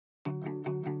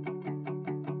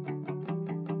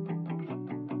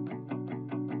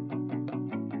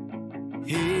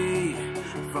Hey,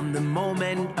 from the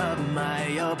moment of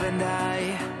my open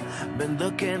eye, been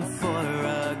looking for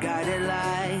a guiding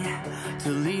light to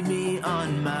lead me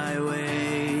on my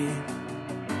way.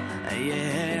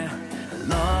 Yeah,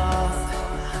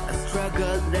 lost,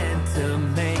 struggling to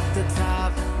make the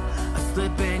top, a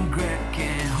slipping grip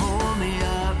can't hold me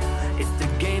up. It's the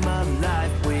game of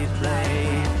life we play.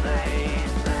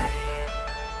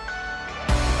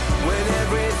 When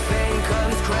everything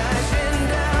comes crashing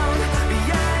down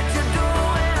behind your door,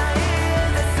 when I hear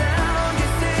the sound, you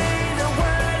say the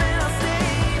word and I'll stay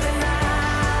the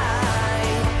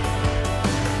night.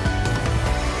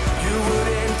 You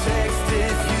wouldn't text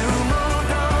if you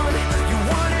moved on. You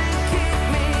wouldn't keep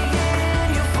me in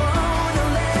your phone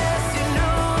unless you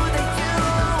knew that you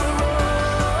were wrong.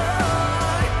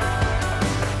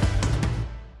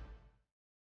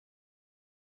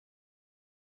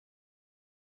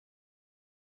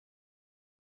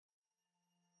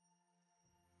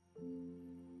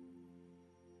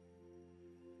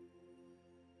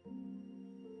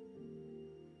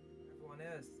 Everyone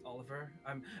is Oliver.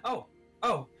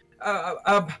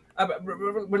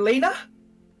 Relena?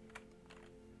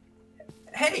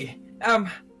 Hey,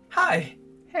 hi.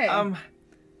 Hey.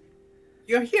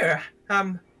 You're here.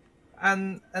 I'm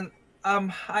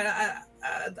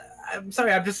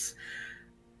sorry. I'm just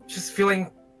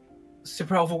feeling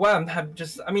super overwhelmed.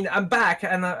 I'm back,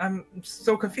 and I'm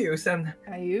so confused. And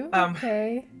Are you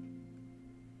okay?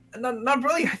 not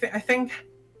really. I think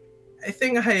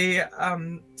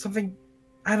something.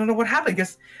 I don't know what happened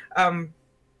because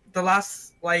the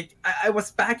last I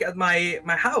was back at my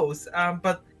house.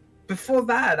 But before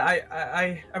that,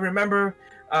 I remember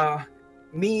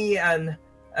me and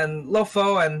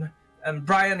Lofo and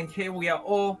Brian and Kay, we are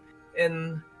all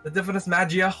in the Divinus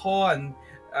Magia hall, and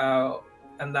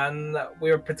then we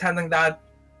were pretending that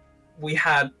we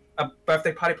had a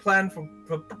birthday party planned for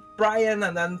Brian,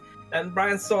 and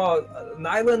Brian saw an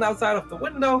island outside of the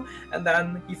window, and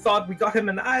then he thought we got him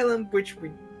an island, which we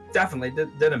definitely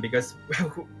didn't, because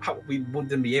we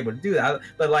wouldn't be able to do that.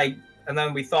 But and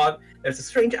then we thought there's a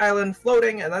strange island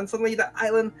floating, and then suddenly the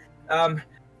island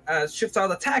shoots out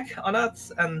attack on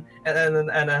us, and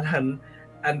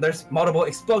there's multiple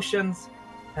explosions,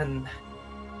 and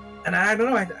I don't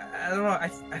know. I don't know. I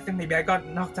think maybe I got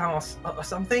knocked down or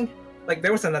something. Like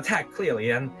there was an attack clearly,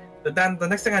 but then the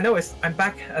next thing I know is I'm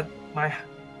back at my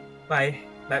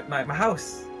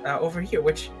house over here,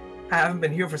 which I haven't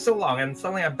been here for so long, and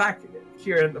suddenly I'm back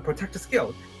here in the Protector's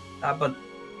Guild. But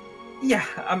yeah,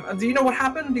 do you know what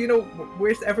happened? Do you know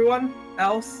where's everyone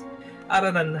else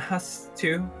other than us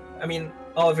two? I mean,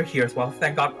 Oliver here as well.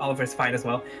 Thank God Oliver's fine as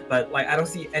well. But I don't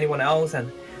see anyone else, and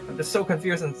I'm just so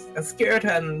confused and scared,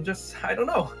 and just I don't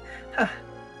know.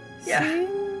 Yeah.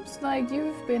 Seems like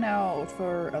you've been out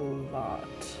for a lot.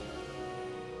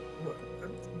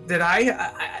 Did I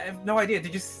have no idea.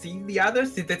 Did you see the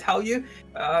others? Did they tell you?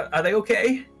 Are they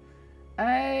okay?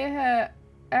 I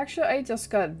just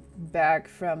got back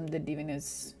from the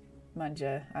Divinus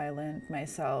Manja Island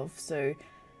myself, so...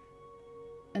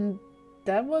 And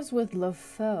that was with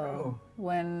Lofel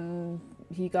when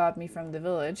he got me from the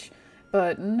village.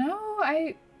 But no,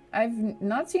 I've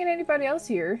not seen anybody else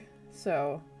here,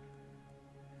 so...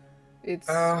 It's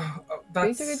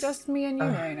basically just me and you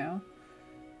right now.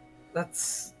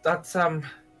 That's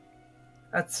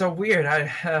so weird.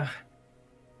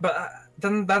 But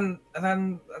then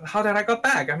how did I got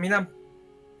back? I mean, I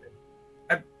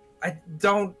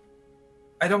don't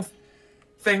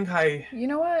think I. You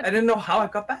know what? I didn't know how I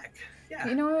got back. Yeah.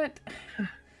 You know what?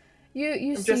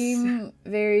 You seem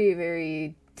very,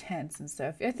 very tense and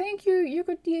stuff. I think you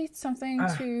could need something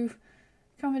to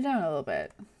calm it down a little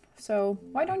bit. So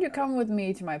why don't you come with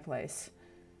me to my place?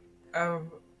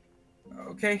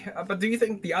 Okay, but do you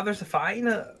think the others are fine?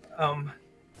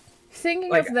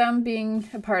 Thinking of them being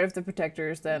a part of the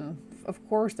Protectors, then of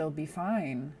course they'll be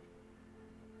fine.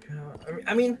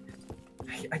 I mean,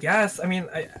 I guess. I mean,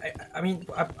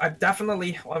 I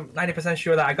definitely, I'm 90%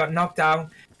 sure that I got knocked down,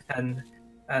 and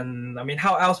I mean,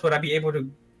 how else would I be able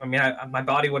to? I mean, my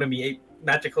body wouldn't be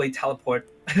magically teleport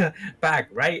back,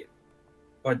 right?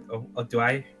 Or do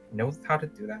I know how to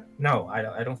do that? No,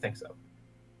 I don't think so.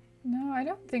 No, I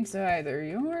don't think so either.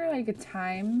 You're more like a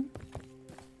time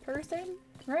person,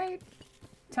 right?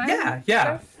 Time Yeah.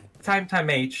 stuff? Time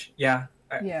mage. Yeah.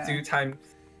 Yeah. Do time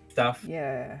stuff.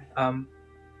 Yeah.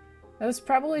 That was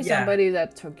probably somebody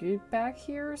that took you back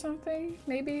here or something.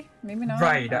 Maybe not.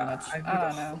 Right. I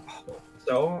don't know.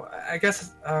 So I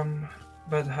guess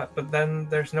but then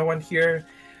there's no one here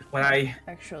when I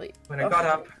got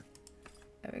up.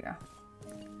 There we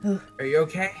go. Are you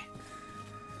okay?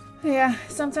 Yeah,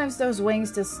 sometimes those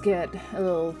wings just get a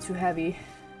little too heavy.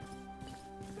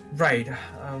 Right.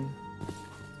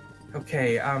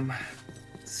 Okay.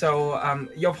 So,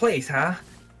 your place, huh?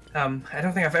 I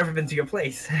don't think I've ever been to your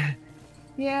place.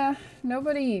 Yeah,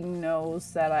 nobody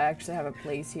knows that I actually have a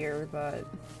place here, but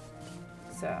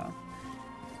so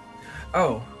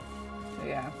Oh.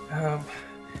 yeah.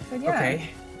 But yeah, Okay.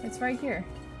 it's right here.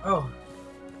 Oh.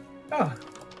 Oh.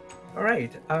 All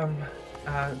right.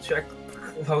 Should I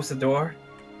close the door?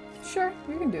 Sure,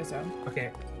 you can do so.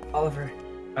 Okay. Oliver.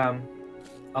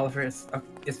 Oliver is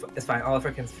it's fine.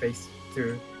 Oliver can face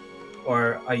through,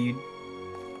 or are you?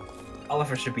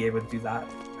 Oliver should be able to do that.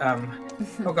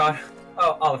 Oh God.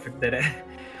 Oh, Oliver did it.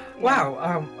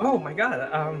 Wow. Oh my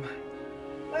God.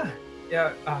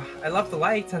 Yeah. I love the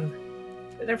light and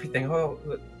everything. Oh,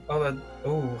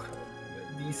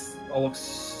 these all look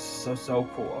so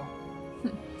cool.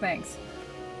 Thanks.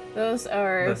 Those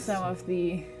are some of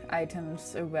the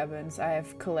items or weapons I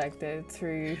have collected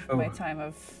through my time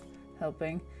of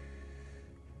helping.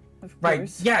 Of right.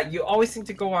 course. Yeah. You always seem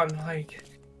to go on like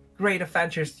great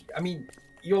adventures. I mean,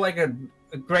 you're like a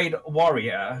great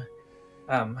warrior.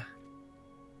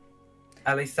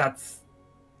 At least that's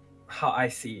how I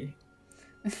see.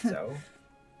 So.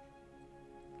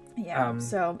 Yeah.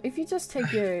 So if you just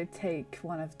take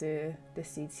one of the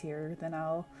seats here, then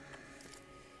I'll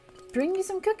bring you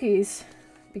some cookies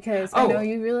because I know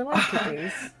you really like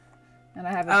cookies, and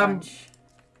I have a bunch.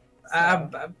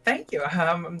 So. Thank you.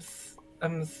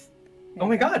 Oh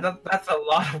my God, that's a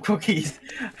lot of cookies.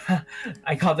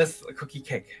 I call this a cookie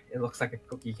cake. It looks like a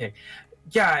cookie cake.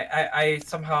 Yeah, I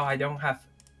somehow I don't have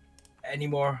any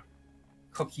more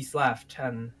cookies left,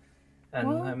 and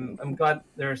well, I'm glad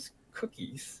there's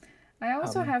cookies. I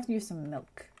also have you some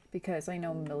milk because I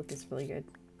know milk is really good.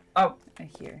 Oh,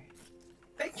 here.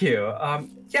 Thank you.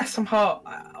 Yeah, somehow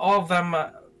all of them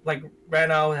like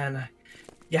ran out, and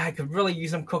yeah, I could really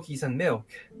use some cookies and milk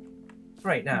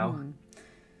right now.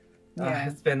 Yeah.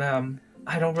 It's been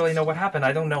I don't really know what happened.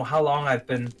 I don't know how long I've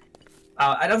been.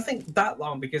 I don't think that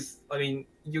long because I mean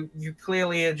you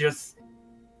clearly just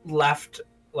left.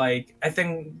 Like I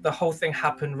think the whole thing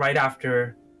happened right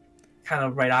after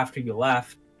you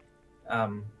left.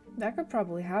 That could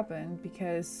probably happen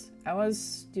because I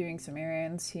was doing some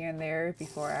errands here and there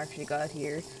before I actually got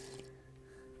here.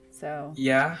 So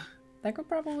yeah, that could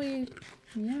probably,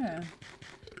 yeah.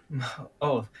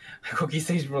 Oh, cookies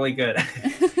taste really good.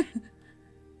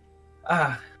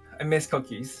 I miss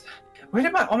cookies. Where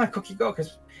did all my cookie go?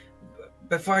 Because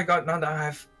before I got none,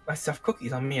 I stuffed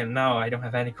cookies on me, and now I don't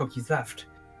have any cookies left.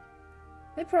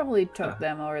 They probably took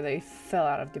them, or they fell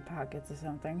out of the pockets or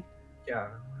something. Yeah,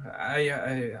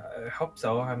 I hope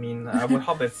so. I mean, I would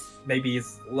hope maybe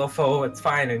it's Lofo. It's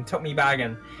fine, and took me back,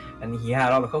 and he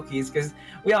had all the cookies because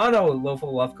we all know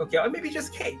Lofo loves cookie, or maybe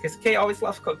just Kay, because Kay always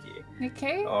loves cookie.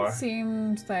 Kay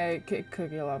seems like a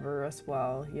cookie lover as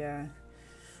well. Yeah.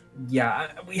 Yeah,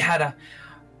 we had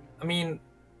I mean,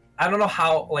 I don't know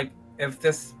how like if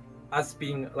this us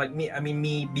being like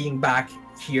me being back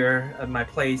here at my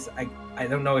place. I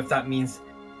don't know if that means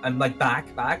I'm like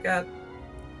back at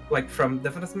like from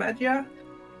Different Media.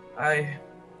 I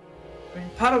mean,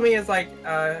 part of me is like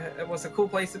it was a cool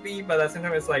place to be, but at the same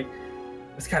time it's like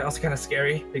it's also kind of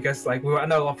scary because like we were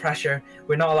under a lot of pressure.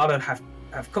 We're not allowed to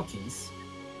have cookies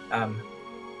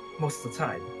most of the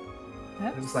time.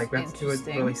 It was like we have to do it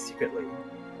really secretly.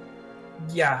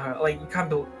 Yeah, like you can't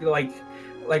do like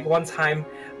one time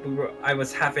I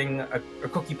was having a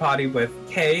cookie party with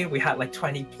Kay. We had like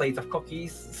 20 plates of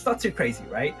cookies. It's not too crazy,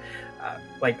 right?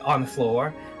 Like on the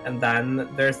floor. And then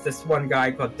there's this one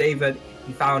guy called David.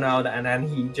 He found out, and then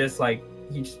he just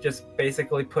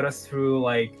basically put us through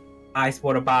like ice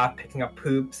water bath, picking up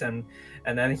poops, and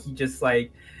then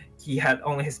he had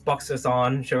only his boxers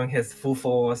on, showing his full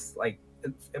force. Like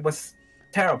it was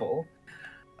terrible.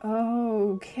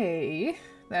 Okay,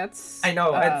 that's. I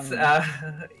know it's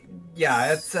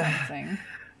it's something.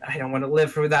 I don't want to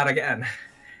live through that again.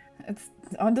 It's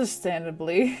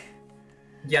understandably.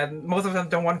 Yeah, most of them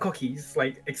don't want cookies,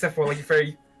 like except for like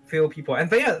very few people, and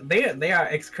they are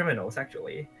ex-criminals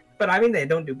actually. But I mean, they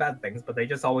don't do bad things, but they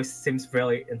just always seems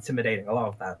really intimidating. A lot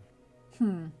of them.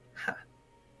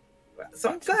 So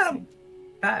I'm glad I'm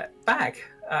back.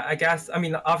 I guess. I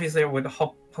mean, obviously, I would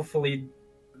hopefully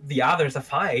the others are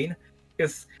fine,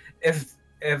 because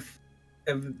if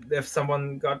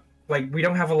someone got like we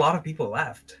don't have a lot of people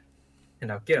left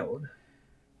in our guild.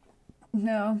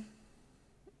 No.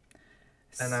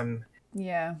 And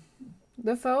yeah,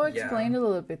 the foe explained a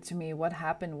little bit to me what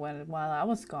happened while I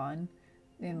was gone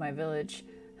in my village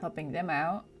helping them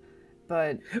out,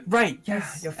 but Right, yeah,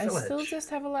 I, your I village. still just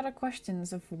have a lot of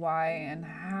questions of why and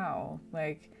how.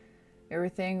 Like,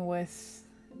 everything with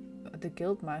the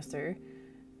guildmaster,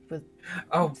 with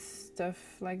Oh, stuff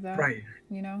like that, right.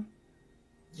 you know?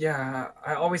 Yeah,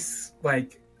 I always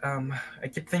like I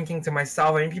keep thinking to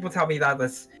myself. I mean, people tell me that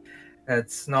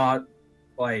it's not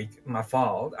like my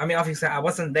fault. I mean, obviously I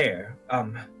wasn't there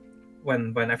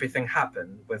when everything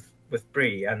happened with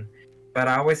Bree, but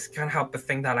I always can't help but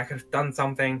think that I could have done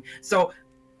something. So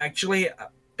actually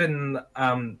been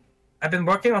I've been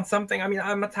working on something. I mean,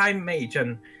 I'm a time mage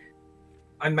and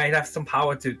I might have some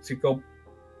power to go,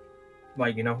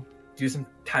 like, do some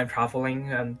time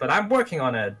traveling, but I'm working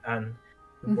on it, and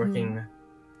I'm working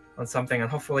on something, and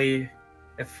hopefully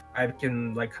if I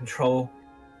can like control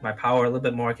my power a little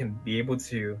bit more, I can be able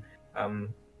to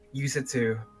use it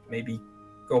to maybe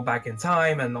go back in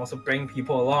time and also bring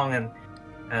people along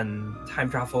and time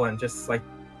travel and just like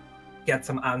get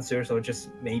some answers, or just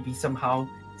maybe somehow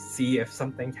see if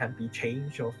something can be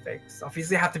changed or fixed.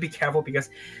 Obviously I have to be careful because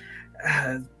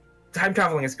time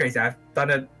traveling is crazy. I've done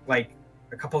it like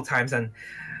a couple of times, and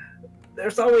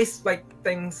there's always like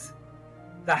things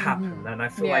that happen, and I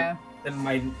feel like it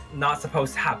might not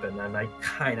supposed to happen, and I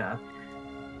kind of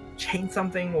change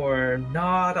something or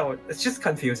not, or it's just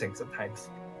confusing sometimes.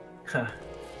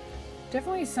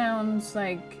 Definitely sounds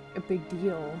like a big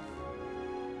deal.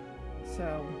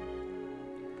 So,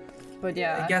 but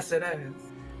yeah, I guess it is.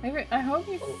 I hope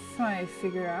you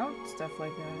figure out stuff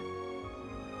like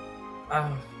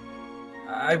that.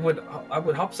 I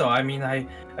would hope so. I mean,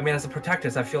 as a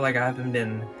protectress, I feel like I haven't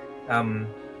been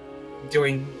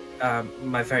doing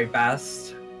my very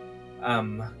best.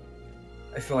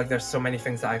 I feel like there's so many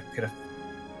things that I could have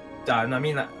done. I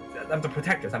mean, I'm the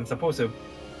protectress. I'm supposed to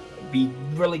be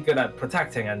really good at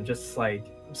protecting, and just like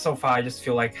so far, I just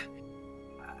feel like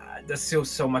there's still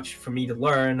so much for me to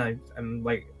learn. I'm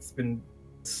like, it's been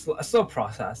a slow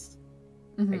process,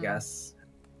 I guess.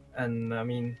 And I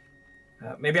mean,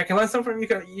 maybe I can learn something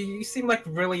from you. You seem like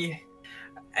really.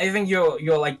 I think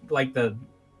you're like the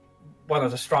one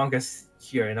of the strongest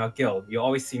here in our guild. You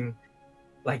always seem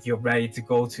like you're ready to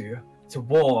go to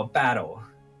war or battle.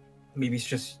 Maybe it's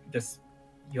just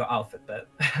your outfit, but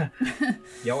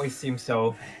you always seem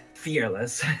so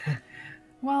fearless.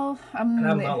 Well, and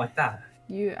I'm not like that.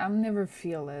 I'm never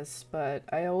fearless, but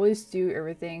I always do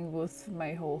everything with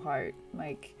my whole heart.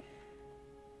 Like,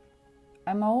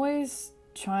 I'm always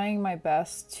trying my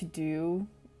best to do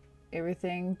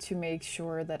everything to make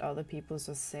sure that other people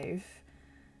are safe.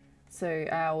 So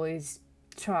I always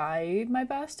try my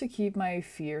best to keep my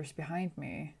fears behind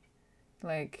me.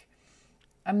 Like,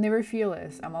 I'm never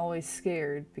fearless. I'm always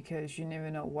scared because you never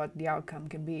know what the outcome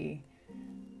can be.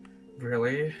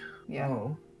 Really? Yeah.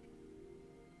 Oh.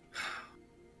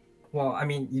 Well, I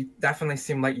mean, you definitely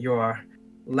seem like you're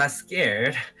less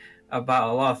scared about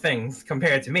a lot of things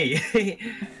compared to me.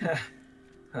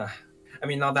 I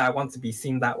mean, not that I want to be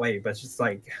seen that way, but just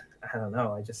like, I don't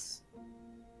know. I just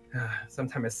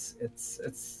sometimes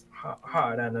it's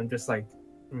hard, and I'm just like,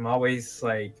 I'm always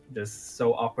like just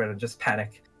so awkward and just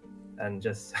panic, and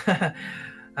just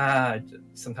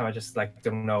sometimes I just like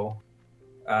don't know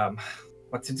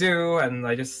what to do, and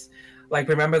I just like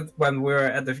remember when we were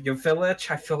at your village.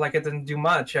 I feel like I didn't do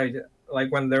much. I like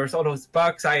when there was all those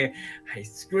bugs, I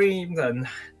screamed and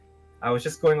I was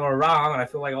just going all around, and I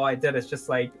feel like all I did is just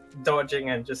like dodging,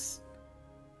 and just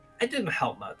I didn't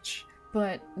help much.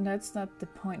 But that's not the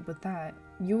point with that.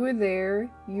 You were there,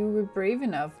 you were brave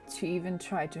enough to even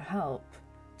try to help.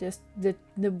 Just the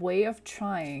way of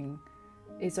trying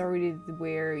is already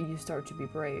where you start to be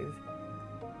brave.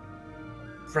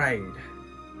 Right.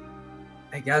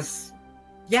 I guess,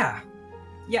 yeah,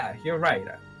 you're right.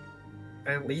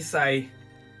 At least I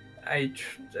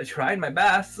tried my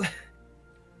best.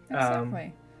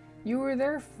 Exactly. You were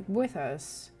there with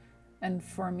us and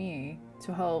for me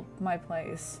to help my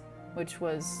place, which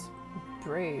was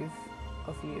brave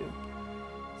of you.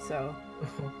 So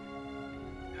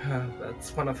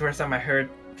that's one of the first time I heard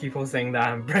people saying that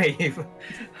I'm brave.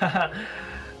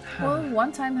 Well,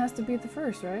 one time has to be the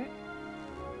first, right?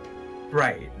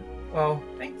 Right. Well,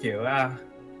 thank you.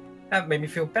 That made me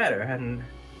feel better, and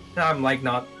now I'm like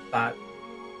not that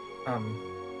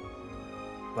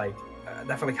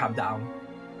definitely calmed down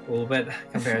a little bit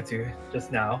compared to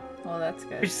just now. Well, that's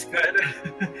good. Which is good.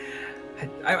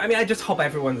 I mean, I just hope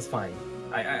everyone is fine.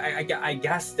 I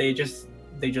guess they just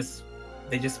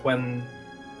went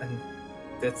and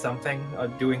did something or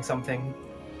doing something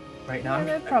right now. Yeah,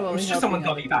 they're probably helping someone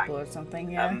got other me back. people or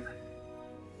something. Yeah.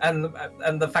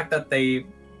 And the fact that they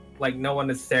like no one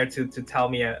is there to tell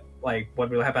me like what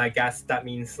will happen. I guess that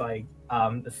means like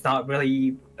it's not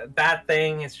really a bad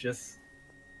thing. It's just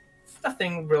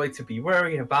nothing really to be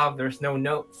worried about. There's no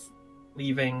notes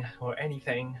leaving or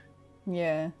anything.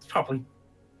 Yeah. It's probably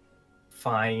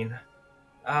fine.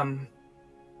 By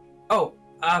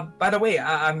the way,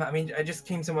 I mean, I just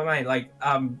came to my mind. Like,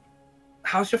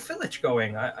 how's your village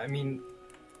going? I mean,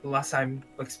 last time,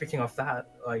 like, speaking of that,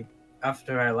 like,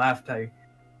 after I left,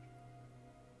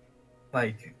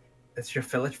 is your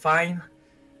village fine?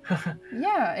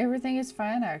 Yeah, everything is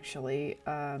fine actually.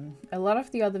 A lot of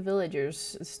the other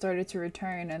villagers started to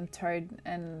return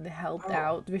and helped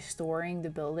out restoring the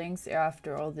buildings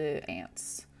after all the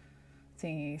ants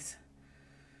thingies.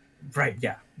 Right,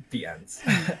 yeah, the ants.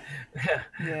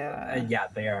 Yeah. Yeah,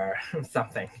 they are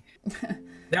something.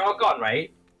 They're all gone,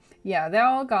 right? Yeah, they're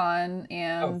all gone,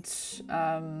 and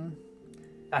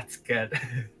that's good.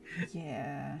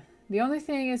 Yeah. The only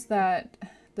thing is that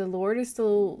the Lord is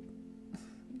still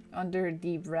under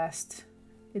deep rest,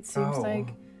 it seems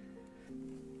like.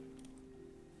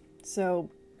 So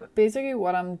basically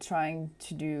what I'm trying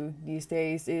to do these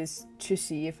days is to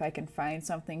see if I can find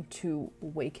something to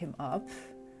wake him up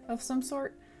of some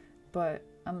sort, but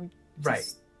I'm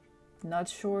just not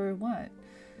sure what.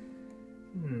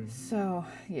 So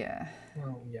yeah.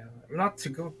 Well, yeah, I'm not too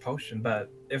good with potion, but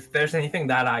if there's anything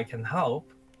that I can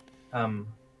help,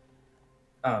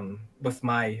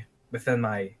 within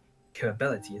my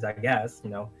capabilities, I guess, you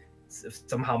know, if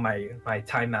somehow my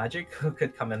time magic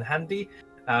could come in handy,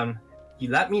 you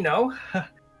let me know,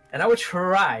 and I would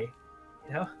try,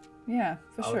 you know. Yeah,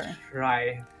 for sure. I'll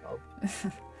try.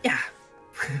 Yeah.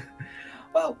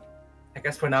 Well, I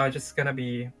guess for now I'm just gonna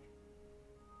be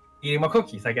eating more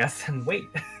cookies, I guess, and wait.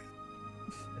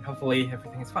 And hopefully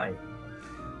everything is fine.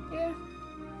 Yeah.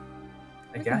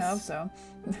 I guess. I hope so.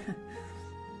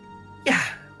 Yeah.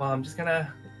 Well, I'm just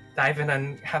gonna dive in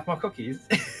and have more cookies.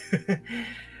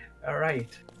 All right.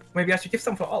 Maybe I should give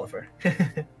some for Oliver.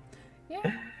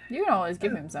 Yeah. You can always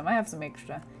give him some. I have some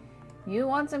extra. You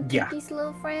want some cookies,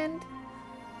 little friend?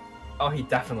 Oh, he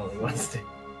definitely wants to.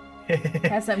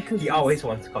 Have some cookies. He always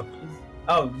wants cookies.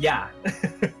 Oh, yeah.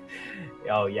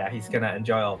 Oh, yeah, he's gonna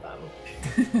enjoy all of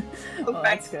them. Well,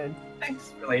 that's good.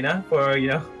 Thanks, Elena, for, you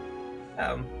know,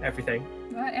 everything.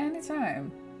 At any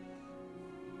time.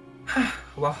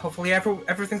 Well, hopefully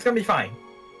everything's gonna be fine.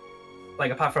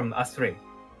 Like, apart from us three.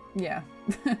 Yeah.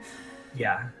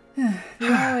 Yeah.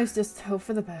 You always just hope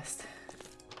for the best,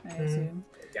 I assume.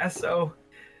 I guess so.